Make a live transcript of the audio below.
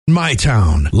My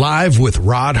Town, live with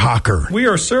Rod Hawker. We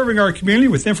are serving our community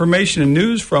with information and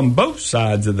news from both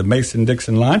sides of the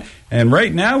Mason-Dixon line. And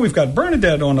right now, we've got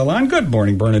Bernadette on the line. Good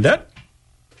morning, Bernadette.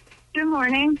 Good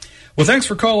morning. Well, thanks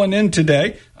for calling in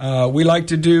today. We like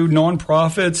to do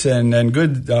nonprofits and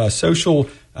good social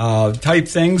type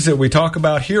things that we talk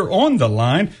about here on the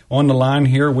line. On the line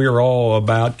here, we are all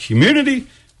about community.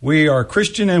 We are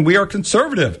Christian and we are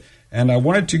conservative. And I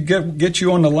wanted to get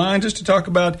you on the line just to talk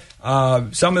about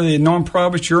some of the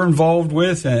nonprofits you're involved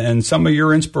with and some of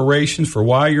your inspirations for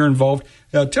why you're involved.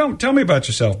 Tell me about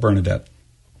yourself, Bernadette.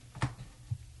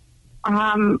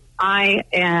 I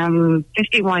am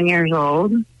 51 years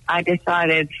old. I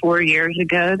decided 4 years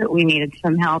ago that we needed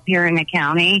some help here in the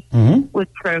county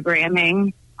with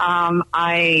programming.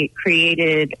 I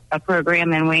created a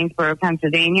program in Waynesboro,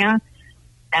 Pennsylvania,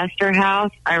 Esther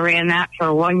House. I ran that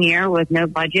for 1 year with no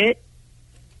budget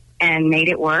and made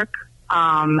it work.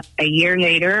 A year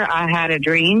later, I had a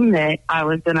dream that I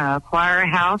was going to acquire a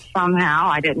house somehow.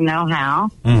 I didn't know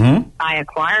how. I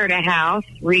acquired a house,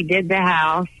 redid the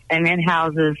house, and it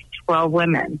houses 12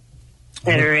 women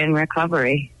that are in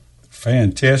recovery.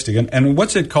 Fantastic. And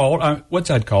what's it called? What's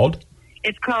that called?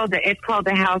 It's called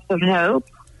the House of Hope.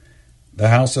 The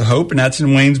House of Hope, and that's in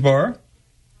Waynesboro?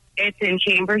 It's in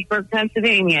Chambersburg,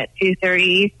 Pennsylvania, at 230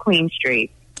 East Queen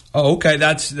Street. Oh, okay.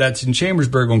 That's in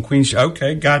Chambersburg on Queen Street.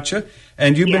 Okay, gotcha.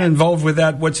 And you've been involved with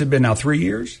that, what's it been now, 3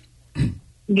 years?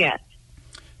 Yes.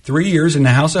 3 years in the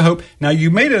House of Hope. Now, you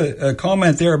made a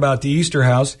comment there about the Easter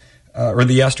House, or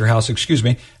the Esther House, excuse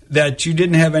me, that you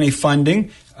didn't have any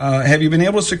funding. Have you been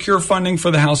able to secure funding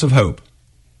for the House of Hope?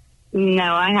 No,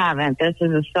 I haven't. This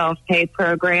is a self-pay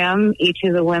program. Each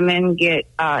of the women get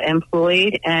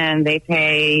employed, and they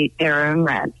pay their own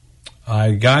rent.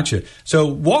 I gotcha. So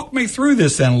walk me through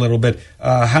this then a little bit.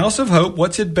 House of Hope,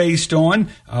 what's it based on?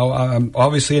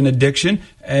 Obviously an addiction.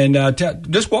 And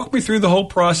just walk me through the whole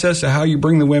process of how you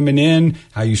bring the women in,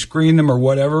 how you screen them or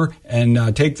whatever,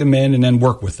 and take them in and then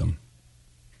work with them.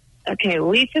 Okay,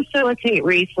 we facilitate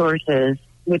resources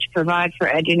which provide for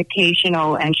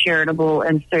educational and charitable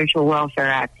and social welfare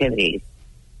activities.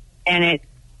 And it's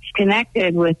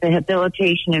connected with the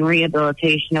habilitation and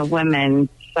rehabilitation of women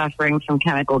suffering from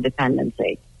chemical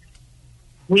dependency.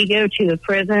 We go to the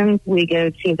prisons, we go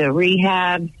to the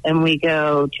rehabs, and we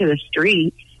go to the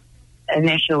streets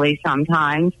initially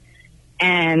sometimes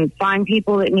and find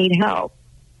people that need help.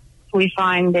 If we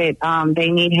find that they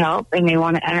need help and they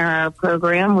want to enter our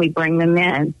program, we bring them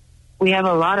in. We have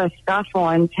a lot of stuff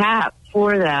on tap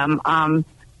for them.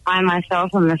 I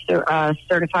myself am a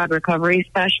certified recovery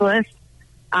specialist.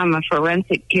 I'm a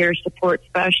forensic peer support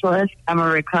specialist. I'm a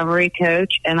recovery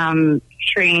coach, and I'm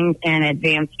trained in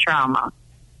advanced trauma.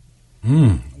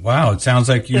 Wow, it sounds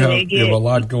like you have a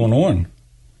lot going on.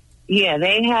 Yeah,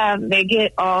 they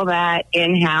get all that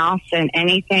in-house, and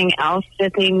anything else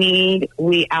that they need,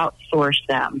 we outsource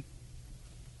them.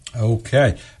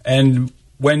 Okay. And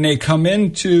when they come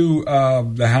into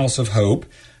the House of Hope,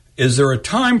 is there a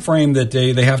time frame that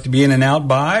they have to be in and out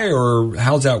by, or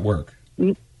how's that work?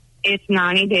 It's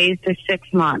 90 days to 6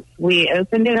 months. We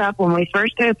opened it up. When we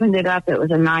first opened it up, it was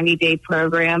a 90-day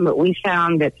program, but we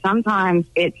found that sometimes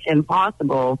it's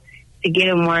impossible to get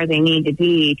them where they need to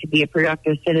be a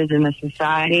productive citizen of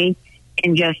society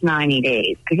in just 90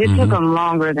 days. Because it took them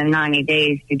longer than 90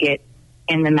 days to get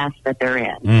in the mess that they're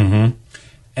in.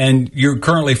 And you're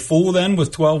currently full then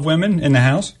with 12 women in the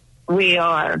house? We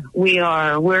are.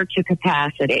 We're to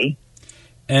capacity.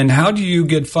 And how do you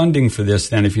get funding for this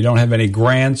then if you don't have any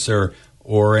grants or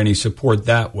any support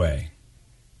that way?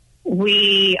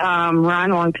 We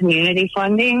run on community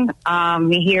funding.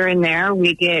 Here and there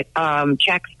we get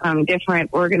checks from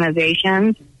different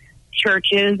organizations.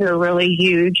 Churches are really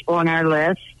huge on our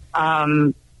list.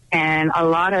 And a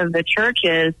lot of the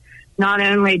churches, not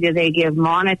only do they give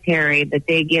monetary, but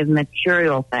they give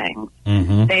material things.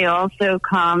 They also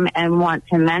come and want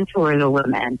to mentor the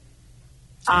women.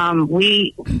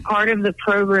 Part of the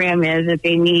program is that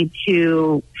they need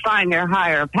to find their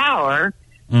higher power.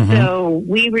 So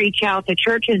we reach out to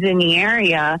churches in the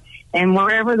area, and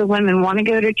wherever the women want to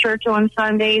go to church on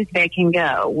Sundays, they can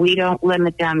go. We don't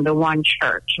limit them to one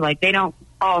church. Like, they don't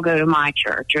all go to my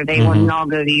church, or they wouldn't all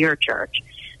go to your church.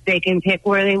 They can pick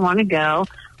where they want to go.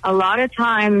 A lot of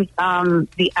times,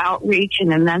 the outreach and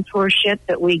the mentorship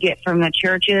that we get from the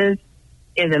churches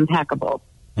is impeccable.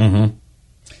 And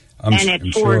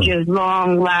it forges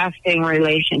long-lasting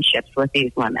relationships with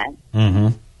these women.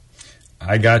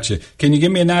 I got you. Can you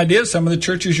give me an idea of some of the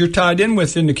churches you're tied in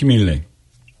with in the community?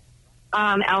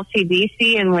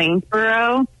 LCBC in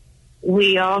Waynesboro.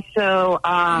 We also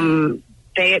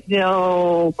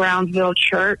Fayetteville, Brownsville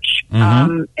Church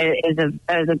is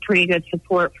a pretty good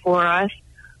support for us.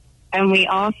 And we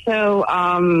also,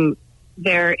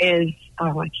 there is,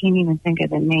 I can't even think of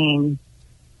the name.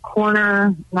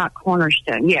 Cornerstone.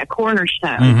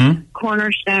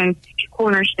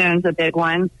 Cornerstone's a big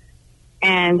one.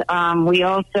 And we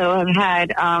also have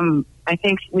had, I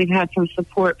think we've had some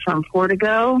support from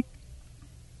Portigo.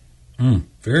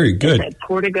 Very good.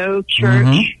 Portigo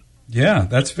Church. Yeah,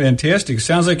 that's fantastic.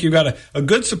 Sounds like you've got a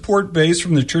good support base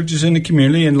from the churches in the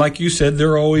community. And like you said,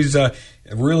 they're always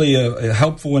really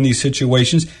helpful in these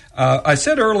situations. I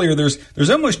said earlier, there's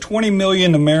almost 20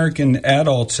 million American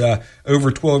adults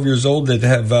over 12 years old that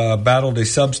have battled a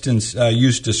substance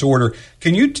use disorder.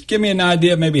 Can you give me an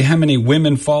idea maybe how many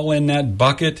women fall in that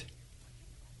bucket?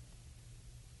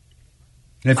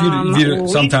 If you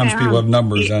sometimes people have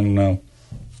numbers, I don't know.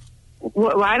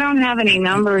 Well, I don't have any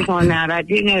numbers on that. I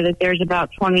do know that there's about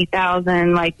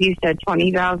 20,000, like you said,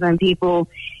 20,000 people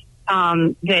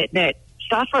that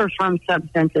suffer from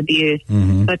substance abuse.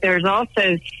 But there's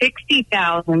also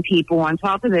 60,000 people on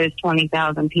top of those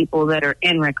 20,000 people that are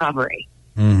in recovery.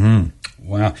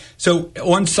 Wow. So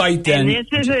on site then, and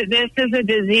this is a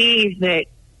disease that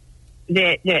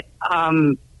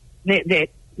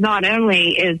not only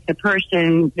is the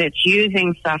person that's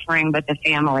using suffering, but the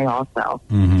family also.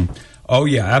 Oh,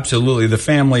 yeah, absolutely. The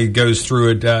family goes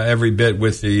through it every bit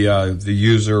with the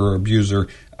user or abuser.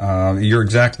 You're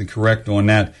exactly correct on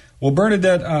that. Well,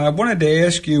 Bernadette, I wanted to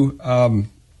ask you,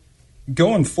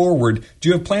 going forward, do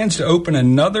you have plans to open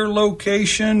another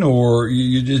location, or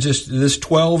you just this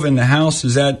 12 in the house?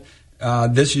 Is that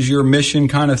this is your mission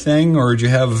kind of thing, or do you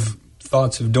have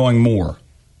thoughts of doing more?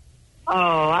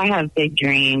 Oh, I have big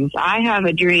dreams. I have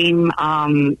a dream.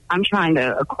 I'm trying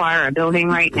to acquire a building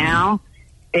right now,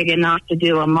 big enough to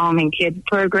do a mom and kids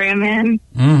program in,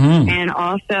 and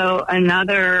also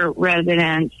another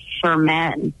residence for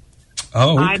men.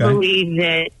 Oh, okay.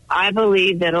 I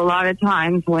believe that a lot of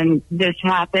times when this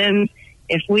happens,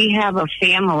 if we have a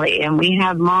family and we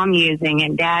have mom using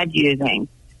and dad using,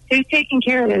 who's taking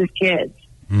care of those kids?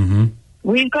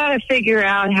 We've got to figure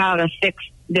out how to fix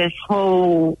this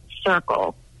whole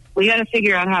circle. We got to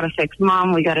figure out how to fix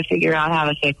mom. We got to figure out how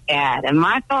to fix dad. And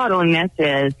my thought on this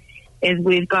is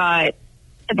we've got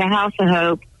the House of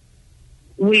Hope.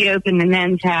 We open the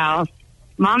men's house.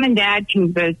 Mom and dad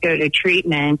can both go to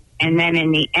treatment, and then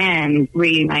in the end,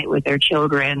 reunite with their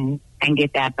children and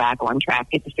get that back on track,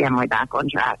 get the family back on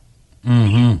track.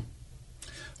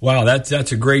 Wow, that's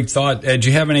a great thought. Do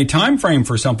you have any time frame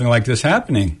for something like this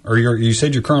happening? Or you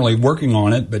said you're currently working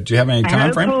on it, but do you have any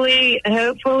time frame?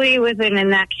 Hopefully within the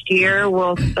next year,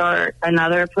 we'll start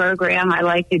another program. I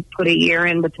like to put a year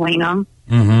in between them.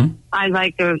 I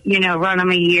like to, run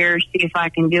them a year, see if I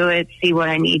can do it, see what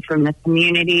I need from the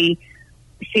community,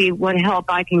 see what help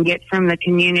I can get from the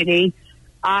community.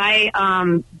 I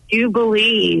do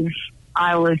believe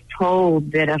I was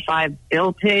told that if I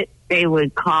built it, they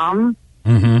would come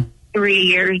 3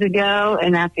 years ago,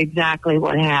 and that's exactly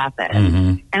what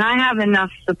happened. And I have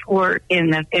enough support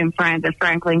in the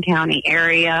Franklin County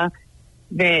area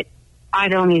that I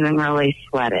don't even really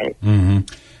sweat it.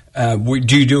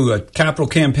 Do you do a capital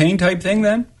campaign type thing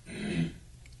then?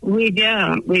 We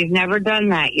don't. We've never done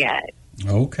that yet.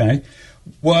 Okay.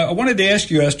 Well, I wanted to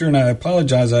ask you, Esther, and I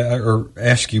apologize, or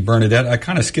ask you, Bernadette. I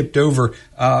kind of skipped over.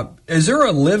 Is there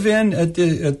a live-in at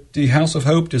the House of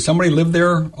Hope? Does somebody live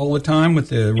there all the time with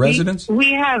the residents?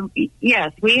 We have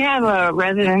a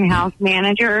resident house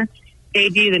manager. They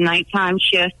do the nighttime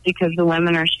shift because the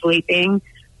women are sleeping.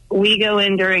 We go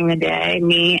in during the day,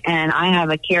 me, and I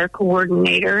have a care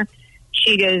coordinator.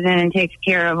 She goes in and takes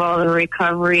care of all the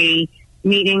recovery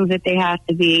meetings that they have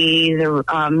to be,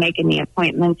 making the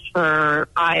appointments for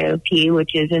IOP,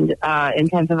 which is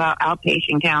intensive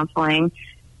outpatient counseling.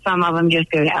 Some of them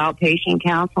just go to outpatient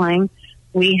counseling.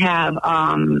 We have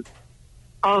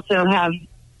also have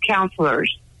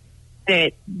counselors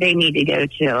that they need to go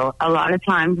to. A lot of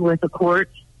times with the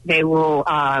courts, they will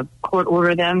court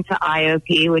order them to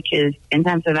IOP, which is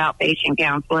intensive outpatient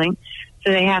counseling.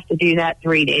 So they have to do that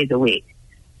 3 days a week.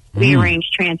 We arrange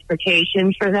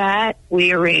transportation for that.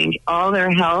 We arrange all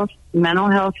their health, mental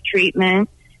health treatment,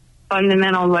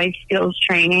 fundamental life skills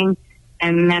training,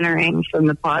 and mentoring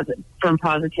from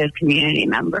positive community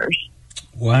members.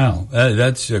 Wow,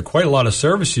 that's quite a lot of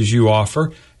services you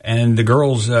offer. And the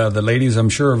girls, the ladies, I'm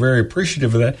sure are very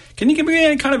appreciative of that. Can you give me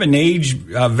any kind of an age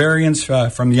variance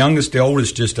from youngest to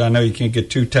oldest? Just I know you can't get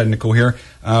too technical here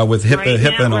with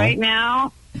HIPAA and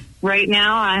all. Right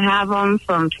now, I have them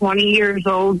from 20 years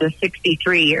old to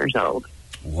 63 years old.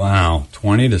 Wow,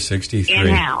 20 to 63.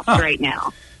 In-house right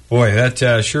now. Boy,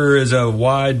 that sure is a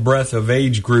wide breadth of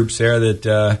age groups there that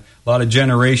a lot of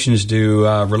generations do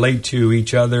relate to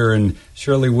each other, and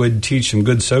surely would teach some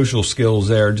good social skills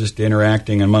there, just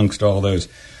interacting amongst all those.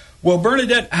 Well,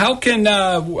 Bernadette, how can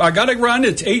I got to run?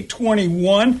 It's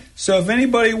 8:21. So if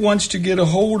anybody wants to get a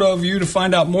hold of you to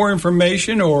find out more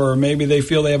information, or maybe they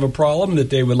feel they have a problem that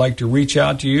they would like to reach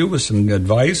out to you with some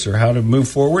advice or how to move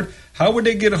forward, how would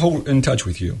they get in touch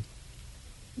with you?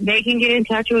 They can get in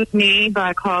touch with me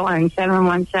by calling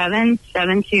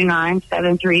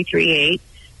 717-729-7338.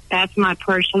 That's my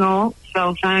personal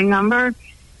cell phone number.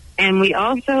 And we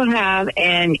also have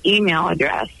an email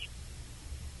address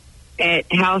at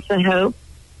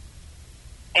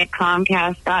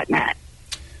houseofhope@comcast.net.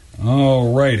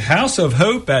 All right. House of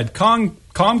Hope at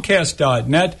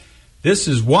Comcast.net. This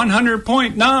is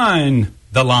 100.9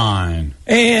 The Line.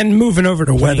 And moving over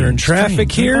to weather and traffic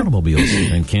trains, here. Automobiles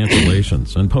and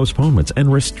cancellations and postponements and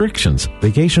restrictions.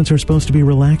 Vacations are supposed to be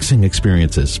relaxing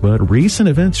experiences, but recent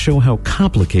events show how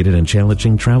complicated and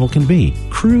challenging travel can be.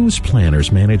 Cruise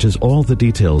Planners manages all the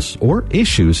details or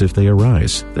issues if they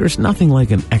arise. There's nothing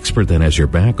like an expert that has your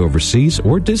back overseas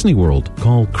or Disney World.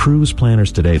 Call Cruise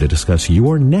Planners today to discuss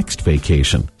your next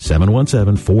vacation.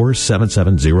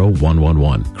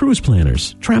 717-477-0111. Cruise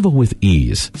Planners. Travel with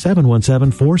ease.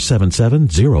 717-477-0111.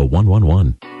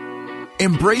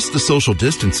 Embrace the social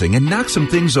distancing and knock some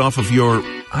things off of your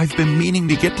 "I've been meaning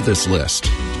to get to this" list.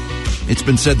 It's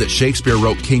been said that Shakespeare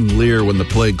wrote King Lear when the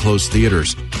plague closed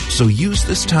theaters, so use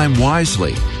this time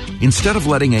wisely. Instead of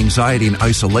letting anxiety and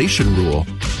isolation rule,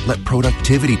 let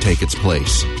productivity take its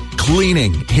place.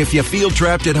 Cleaning. If you feel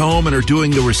trapped at home and are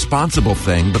doing the responsible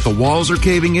thing, but the walls are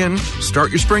caving in,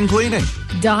 start your spring cleaning.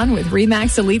 Don with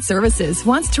RE/MAX Elite Services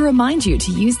wants to remind you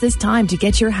to use this time to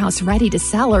get your house ready to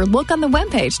sell, or look on the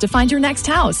webpage to find your next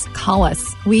house. Call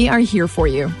us. We are here for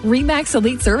you. RE/MAX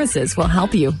Elite Services will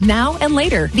help you now and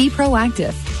later. Be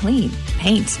proactive. Clean.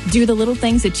 Paint. Do the little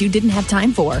things that you didn't have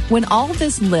time for. When all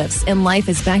this lifts and life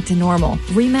is back to normal,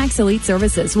 RE/MAX Elite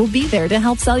Services will be there to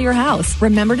help sell your house.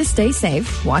 Remember to stay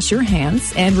safe, wash your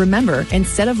hands, and remember,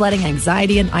 instead of letting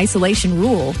anxiety and isolation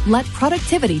rule, let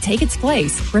productivity take its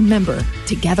place. Remember,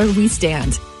 together we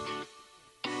stand.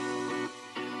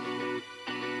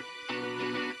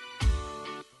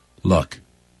 Look,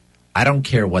 I don't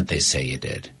care what they say you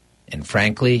did. And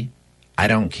frankly, I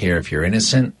don't care if you're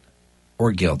innocent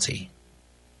or guilty.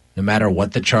 No matter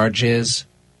what the charge is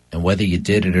and whether you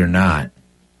did it or not,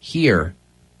 here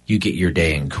you get your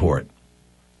day in court.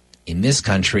 In this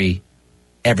country,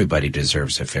 everybody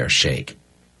deserves a fair shake.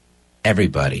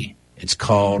 Everybody. It's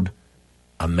called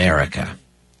America.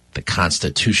 The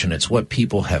Constitution. It's what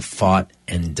people have fought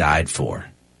and died for.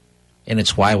 And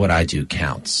it's why what I do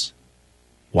counts.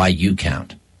 Why you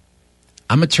count.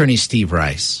 I'm attorney Steve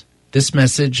Rice. This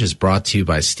message is brought to you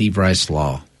by Steve Rice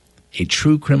Law, a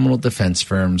true criminal defense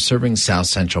firm serving South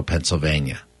Central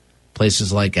Pennsylvania.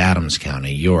 Places like Adams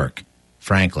County, York,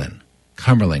 Franklin,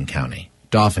 Cumberland County,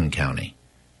 Dauphin County.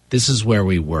 This is where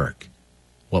we work,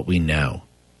 what we know.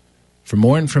 For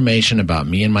more information about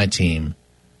me and my team,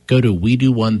 go to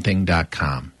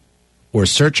WeDoOneThing.com or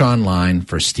search online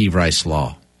for Steve Rice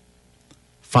Law.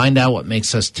 Find out what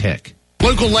makes us tick.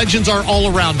 Local legends are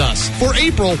all around us. For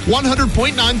April,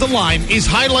 100.9 The Line is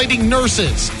highlighting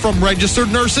nurses. From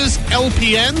registered nurses,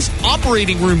 LPNs,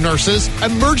 operating room nurses,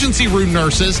 emergency room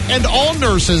nurses, and all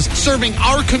nurses serving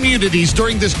our communities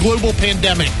during this global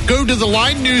pandemic. Go to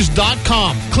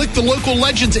thelinenews.com, click the local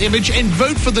legends image, and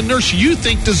vote for the nurse you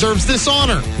think deserves this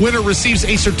honor. Winner receives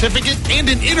a certificate and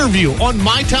an interview on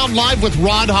My Town Live with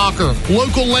Rod Hawker.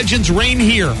 Local legends reign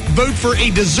here. Vote for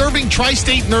a deserving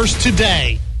tri-state nurse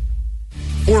today.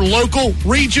 For local,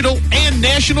 regional, and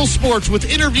national sports with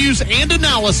interviews and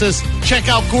analysis, check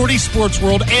out Gordy's Sports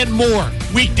World and more.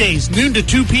 Weekdays, noon to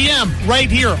 2 p.m., right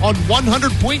here on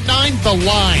 100.9 The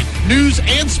Line. News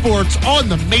and sports on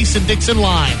the Mason-Dixon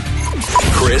line.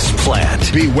 Chris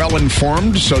Platt. Be well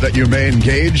informed so that you may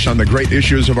engage on the great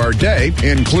issues of our day,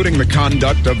 including the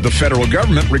conduct of the federal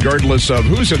government, regardless of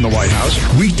who's in the White House.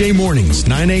 Weekday mornings,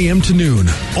 9 a.m. to noon,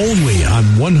 only on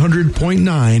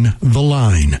 100.9 The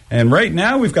Line. And right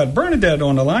now we've got Bernadette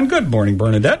on the line. Good morning,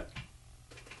 Bernadette.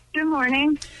 Good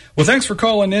morning. Well, thanks for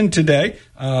calling in today.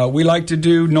 We like to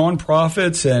do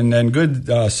nonprofits and good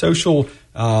social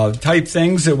type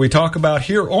things that we talk about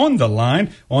here on the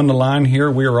line. On the line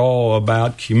here, we are all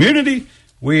about community.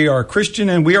 We are Christian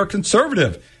and we are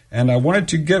conservative. And I wanted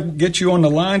to get you on the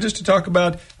line just to talk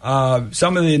about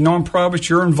some of the nonprofits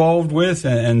you're involved with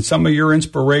and some of your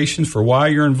inspirations for why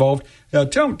you're involved.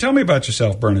 Tell me about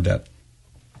yourself, Bernadette.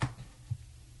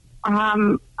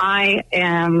 I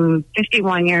am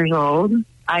 51 years old.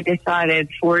 I decided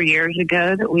 4 years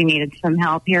ago that we needed some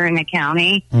help here in the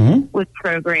county with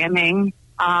programming.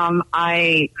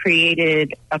 I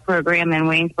created a program in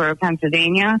Waynesboro,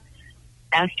 Pennsylvania,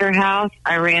 Esther House.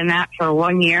 I ran that for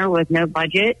 1 year with no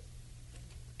budget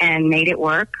and made it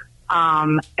work.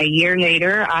 A year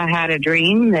later, I had a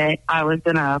dream that I was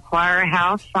going to acquire a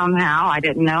house somehow. I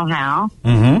didn't know how.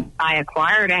 I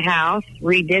acquired a house,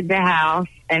 redid the house,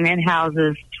 and it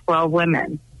houses 12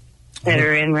 women that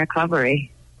are in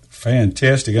recovery.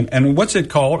 Fantastic. And what's it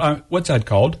called? What's that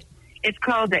called? It's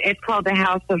called the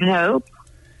House of Hope.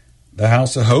 The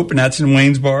House of Hope, and that's in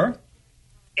Waynesboro?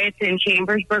 It's in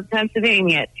Chambersburg,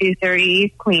 Pennsylvania, at 230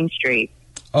 East Queen Street.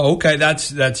 Oh, okay.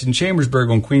 That's in Chambersburg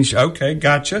on Queen Street. Okay,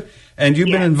 gotcha. And you've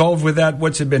been involved with that,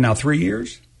 what's it been now, 3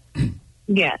 years?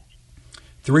 Yes.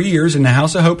 3 years in the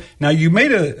House of Hope. Now, you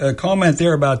made a comment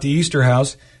there about the Easter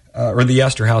House, or the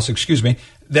Esther House, excuse me,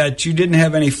 that you didn't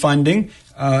have any funding.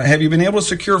 Have you been able to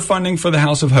secure funding for the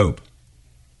House of Hope?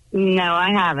 No,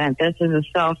 I haven't. This is a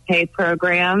self-pay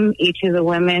program. Each of the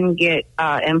women get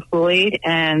employed,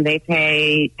 and they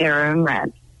pay their own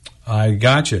rent. I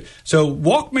gotcha. So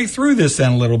walk me through this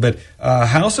then a little bit.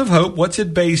 House of Hope, what's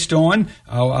it based on?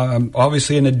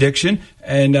 Obviously an addiction.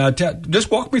 And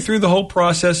just walk me through the whole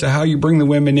process of how you bring the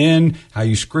women in, how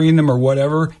you screen them or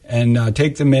whatever, and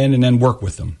take them in and then work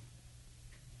with them.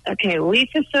 Okay, we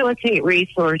facilitate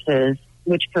resources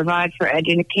which provide for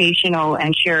educational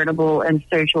and charitable and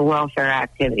social welfare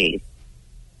activities.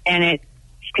 And it's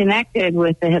connected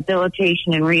with the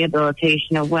habilitation and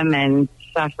rehabilitation of women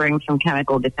suffering from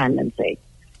chemical dependency.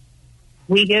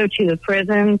 We go to the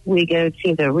prisons, we go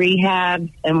to the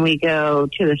rehabs, and we go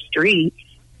to the streets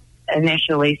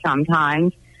initially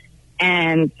sometimes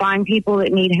and find people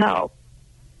that need help.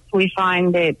 If we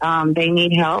find that they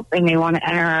need help and they want to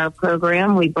enter our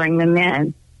program, we bring them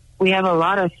in. We have a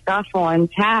lot of stuff on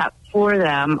tap for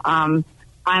them.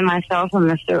 I myself am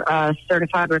a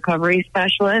certified recovery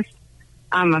specialist.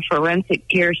 I'm a forensic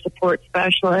peer support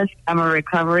specialist. I'm a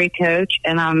recovery coach,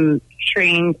 and I'm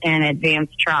trained in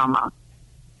advanced trauma.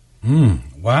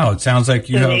 Wow, it sounds like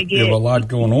you have a lot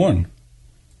going on.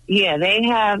 Yeah,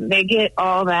 they get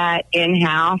all that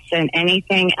in-house, and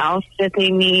anything else that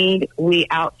they need, we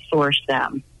outsource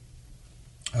them.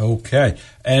 Okay.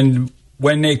 And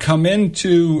when they come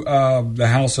into the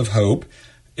House of Hope,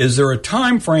 is there a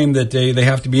time frame that they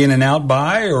have to be in and out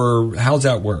by, or how's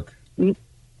that work?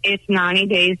 It's 90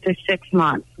 days to 6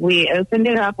 months. We opened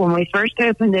it up. When we first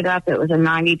opened it up, it was a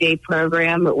 90-day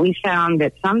program, but we found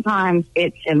that sometimes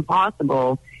it's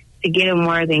impossible to get them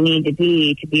where they need to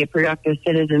be a productive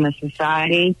citizen of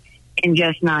society in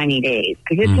just 90 days.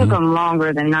 Because it took them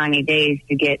longer than 90 days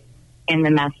to get in the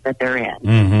mess that they're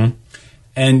in.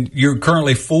 And you're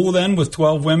currently full then with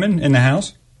 12 women in the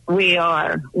house? We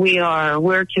are.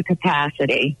 We're to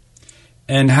capacity.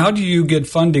 And how do you get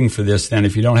funding for this then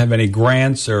if you don't have any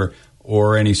grants or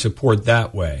any support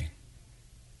that way?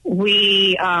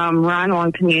 We run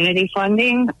on community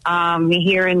funding.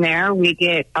 Here and there, we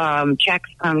get checks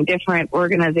from different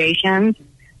organizations.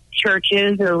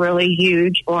 Churches are really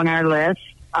huge on our list.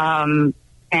 And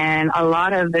a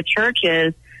lot of the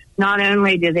churches, not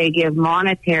only do they give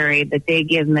monetary, but they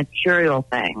give material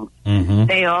things.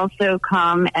 They also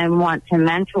come and want to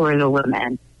mentor the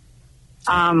women.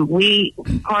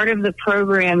 Part of the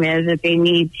program is that they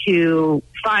need to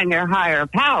find their higher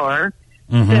power.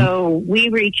 So we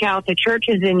reach out to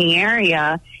churches in the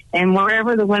area, and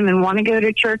wherever the women want to go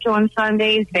to church on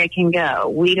Sundays, they can go.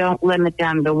 We don't limit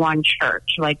them to one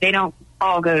church. Like, they don't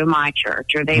all go to my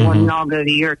church, or they wouldn't all go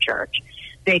to your church.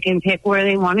 They can pick where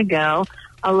they want to go.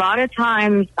 A lot of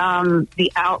times,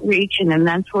 the outreach and the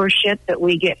mentorship that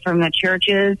we get from the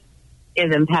churches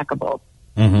is impeccable.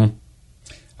 And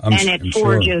it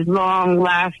forges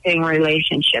long-lasting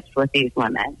relationships with these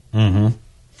women.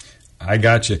 I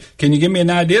got you. Can you give me an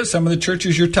idea of some of the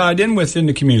churches you're tied in with in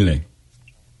the community?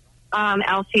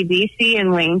 LCBC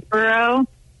in Waynesboro.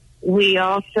 We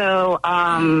also,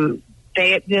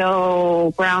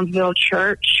 Fayetteville, Brownsville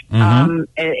Church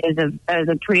is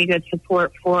a pretty good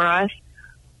support for us.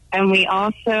 And we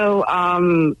also,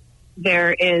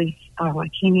 there is, I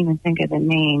can't even think of the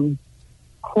name.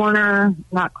 Cornerstone.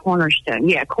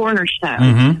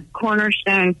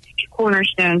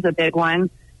 Cornerstone's a big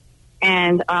one.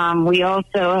 And we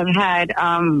also have had,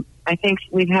 I think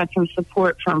we've had some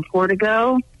support from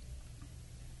Portigo.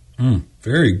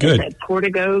 Very good.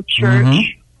 Portigo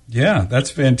Church. Yeah, that's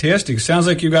fantastic. Sounds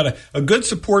like you've got a good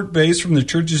support base from the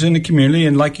churches in the community,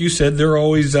 and like you said, they're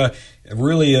always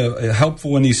really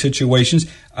helpful in these situations.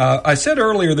 I said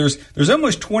earlier, there's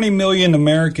almost 20 million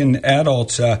American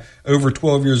adults over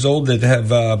 12 years old that have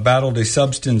battled a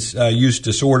substance use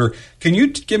disorder. Can you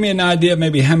give me an idea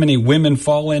maybe how many women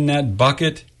fall in that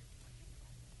bucket?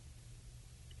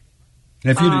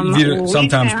 If you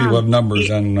sometimes people have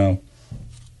numbers, I don't know.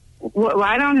 Well,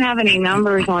 I don't have any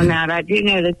numbers on that. I do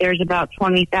know that there's about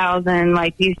 20,000,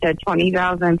 like you said,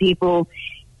 20,000 people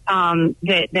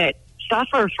that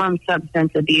suffer from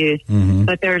substance abuse. Mm-hmm.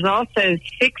 But there's also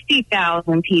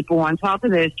 60,000 people on top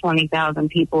of those 20,000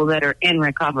 people that are in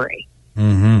recovery.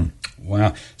 Mm-hmm.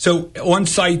 Wow. So on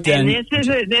site then, and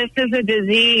this is a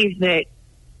disease that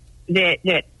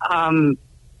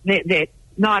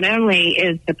not only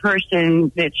is the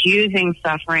person that's using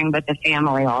suffering, but the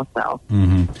family also.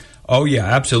 Mm-hmm. Oh, yeah,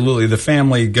 absolutely. The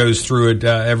family goes through it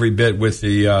every bit with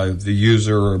the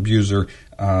user or abuser.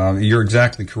 You're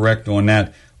exactly correct on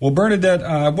that. Well, Bernadette,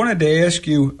 I wanted to ask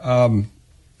you,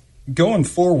 going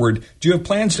forward, do you have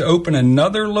plans to open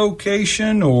another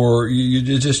location, or you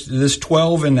just this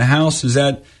 12 in the house? Is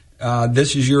that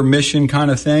this is your mission kind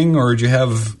of thing, or do you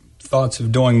have thoughts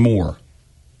of doing more?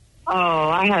 Oh,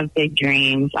 I have big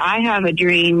dreams. I have a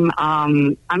dream.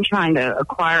 I'm trying to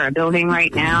acquire a building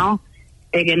right now,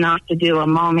 big enough to do a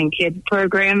mom and kids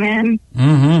program in,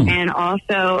 mm-hmm. and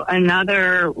also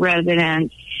another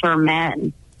residence for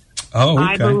men. Oh, okay.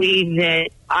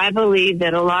 I believe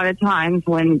that a lot of times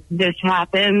when this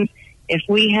happens, if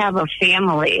we have a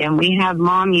family and we have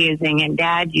mom using and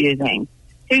dad using,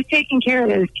 who's taking care of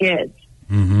those kids?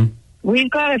 Mm-hmm.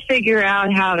 We've got to figure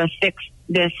out how to fix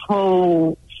this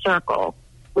whole circle.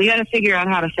 We got to figure out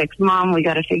how to fix mom. We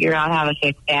got to figure out how to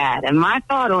fix dad. And my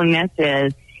thought on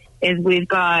this is we've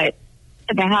got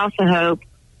the House of Hope.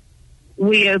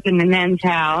 We open the men's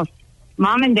house.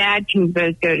 Mom and dad can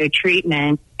both go to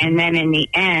treatment, and then in the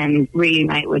end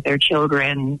reunite with their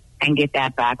children and get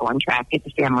that back on track, get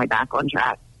the family back on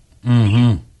track.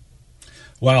 Mm-hmm.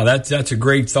 Wow, that's a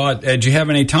great thought. Do you have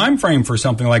any time frame for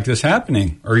something like this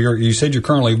happening? Or you said you're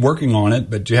currently working on it,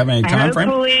 but do you have any time frame?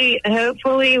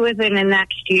 Hopefully within the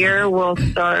next year we'll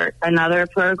start another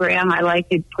program. I like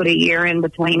to put a year in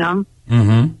between them.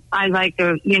 Mm-hmm. I like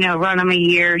to, run them a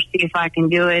year, see if I can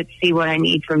do it, see what I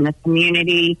need from the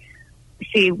community,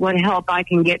 see what help I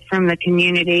can get from the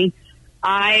community.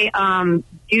 I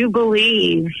do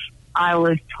believe I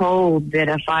was told that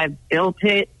if I built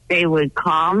it, they would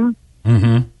come.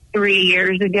 Mm-hmm. 3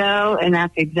 years ago, and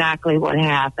that's exactly what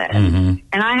happened. Mm-hmm.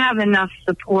 And I have enough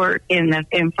support in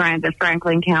the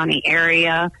Franklin County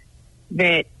area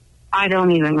that I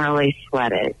don't even really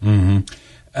sweat it.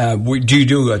 Mm-hmm. Do you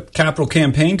do a capital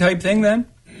campaign type thing then?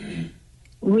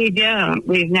 We don't.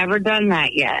 We've never done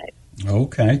that yet.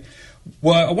 Okay.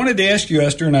 Well, I wanted to ask you,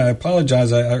 Esther, and I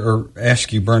apologize, or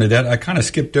ask you, Bernadette. I kind of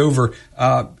skipped over.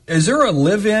 Is there a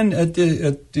live-in at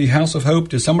the House of Hope?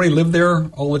 Does somebody live there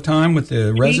all the time with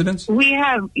the residents? We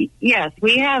have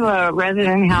a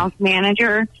resident house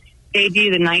manager. They do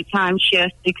the nighttime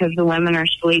shift because the women are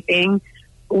sleeping.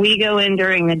 We go in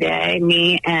during the day,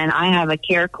 me, and I have a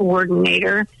care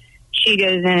coordinator. She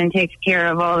goes in and takes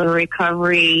care of all the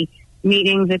recovery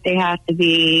meetings that they have to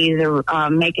be,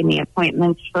 making the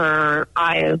appointments for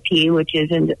IOP, which is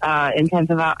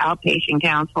intensive outpatient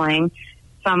counseling.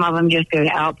 Some of them just go to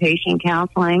outpatient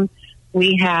counseling.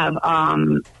 We have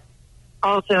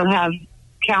also have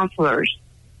counselors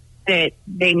that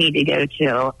they need to go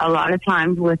to. A lot of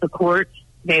times with the courts,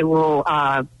 they will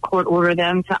court order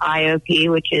them to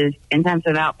IOP, which is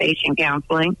intensive outpatient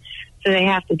counseling. So they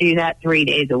have to do that 3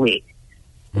 days a week.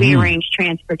 We arrange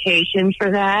transportation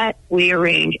for that. We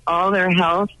arrange all their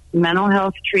health, mental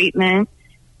health treatment,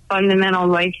 fundamental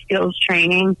life skills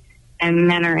training,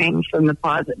 and mentoring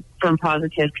from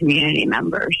positive community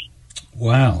members.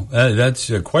 Wow, that's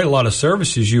quite a lot of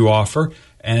services you offer.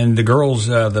 And the girls,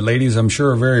 the ladies, I'm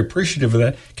sure are very appreciative of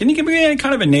that. Can you give me any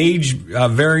kind of an age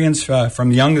variance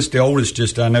from youngest to oldest?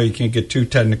 Just I know you can't get too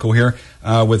technical here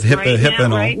with HIPAA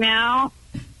and all.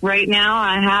 Right now,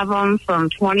 I have them from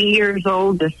 20 years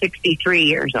old to 63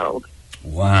 years old.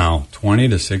 Wow, 20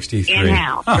 to 63.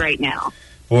 In-house right now.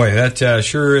 Boy, that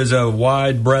sure is a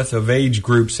wide breadth of age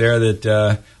groups there that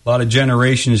a lot of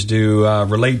generations do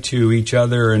relate to each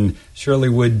other, and surely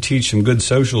would teach some good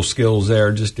social skills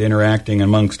there, just interacting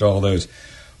amongst all those.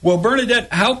 Well,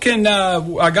 Bernadette, how can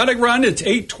I got to run? It's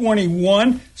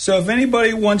 8:21. So if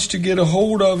anybody wants to get a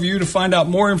hold of you to find out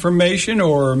more information,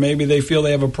 or maybe they feel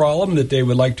they have a problem that they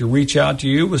would like to reach out to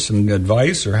you with some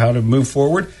advice or how to move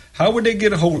forward, how would they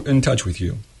get in touch with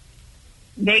you?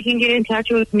 They can get in touch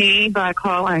with me by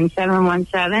calling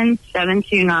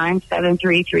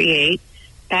 717-729-7338.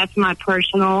 That's my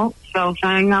personal cell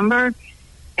phone number.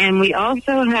 And we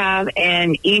also have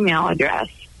an email address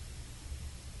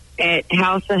at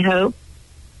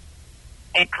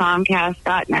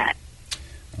houseofhope@comcast.net.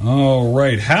 All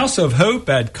right. House of Hope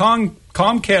at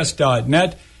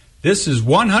Comcast.net. This is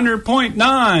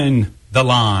 100.9 The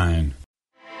Line.